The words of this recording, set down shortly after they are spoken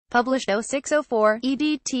Published 0604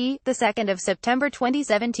 EDT, the 2nd of September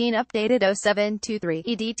 2017. Updated 0723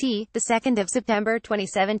 EDT, the 2nd of September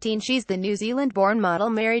 2017. She's the New Zealand-born model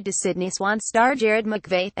married to Sydney Swan star Jared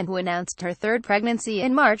McVeigh, and who announced her third pregnancy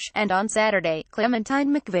in March. And on Saturday,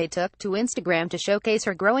 Clementine McVeigh took to Instagram to showcase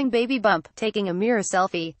her growing baby bump. Taking a mirror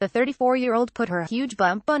selfie, the 34-year-old put her huge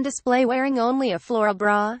bump on display wearing only a floral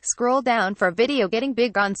bra. Scroll down for video getting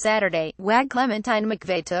big. On Saturday, Clementine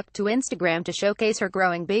McVeigh took to Instagram to showcase her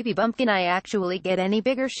growing baby bump. Can I actually get any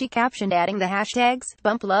bigger? She captioned, adding the hashtags,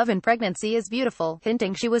 bump love and pregnancy is beautiful,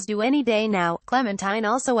 hinting she was due any day now. Clementine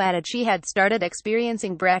also added she had started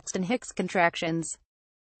experiencing braxton hicks contractions.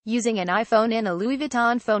 Using an iPhone in a Louis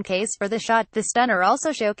Vuitton phone case for the shot, the stunner also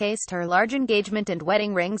showcased her large engagement and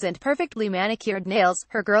wedding rings and perfectly manicured nails.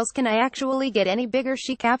 Her girls, can I actually get any bigger?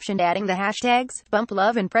 She captioned, adding the hashtags, bump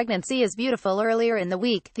love and pregnancy is beautiful. Earlier in the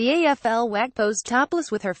week, the AFL wag posed topless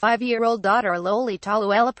with her 5-year-old daughter Loli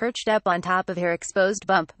Taluela perched up on top of her exposed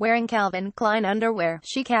bump, wearing Calvin Klein underwear.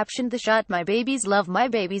 She captioned the shot, my babies love my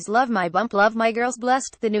bump, love my girls,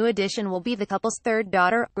 blessed. The new addition will be the couple's third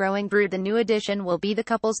daughter. Growing brood. The new addition will be the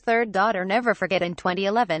couple's third daughter. Never forget, in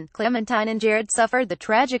 2011, Clementine and Jared suffered the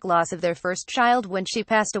tragic loss of their first child when she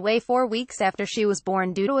passed away 4 weeks after she was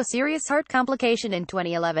born due to a serious heart complication. In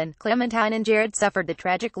 2011, Clementine and Jared suffered the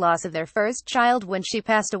tragic loss of their first child when she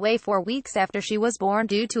passed away 4 weeks after she was born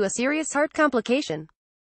due to a serious heart complication.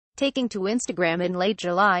 Taking to Instagram in late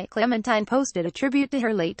July, Clementine posted a tribute to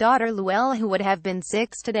her late daughter Luella, who would have been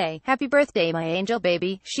 6 today. Happy birthday, my angel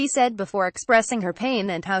baby, she said before expressing her pain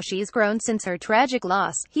and how she's grown since her tragic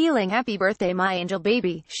loss. Healing. Happy birthday, my angel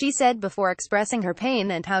baby, she said before expressing her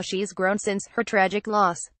pain and how she's grown since her tragic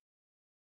loss.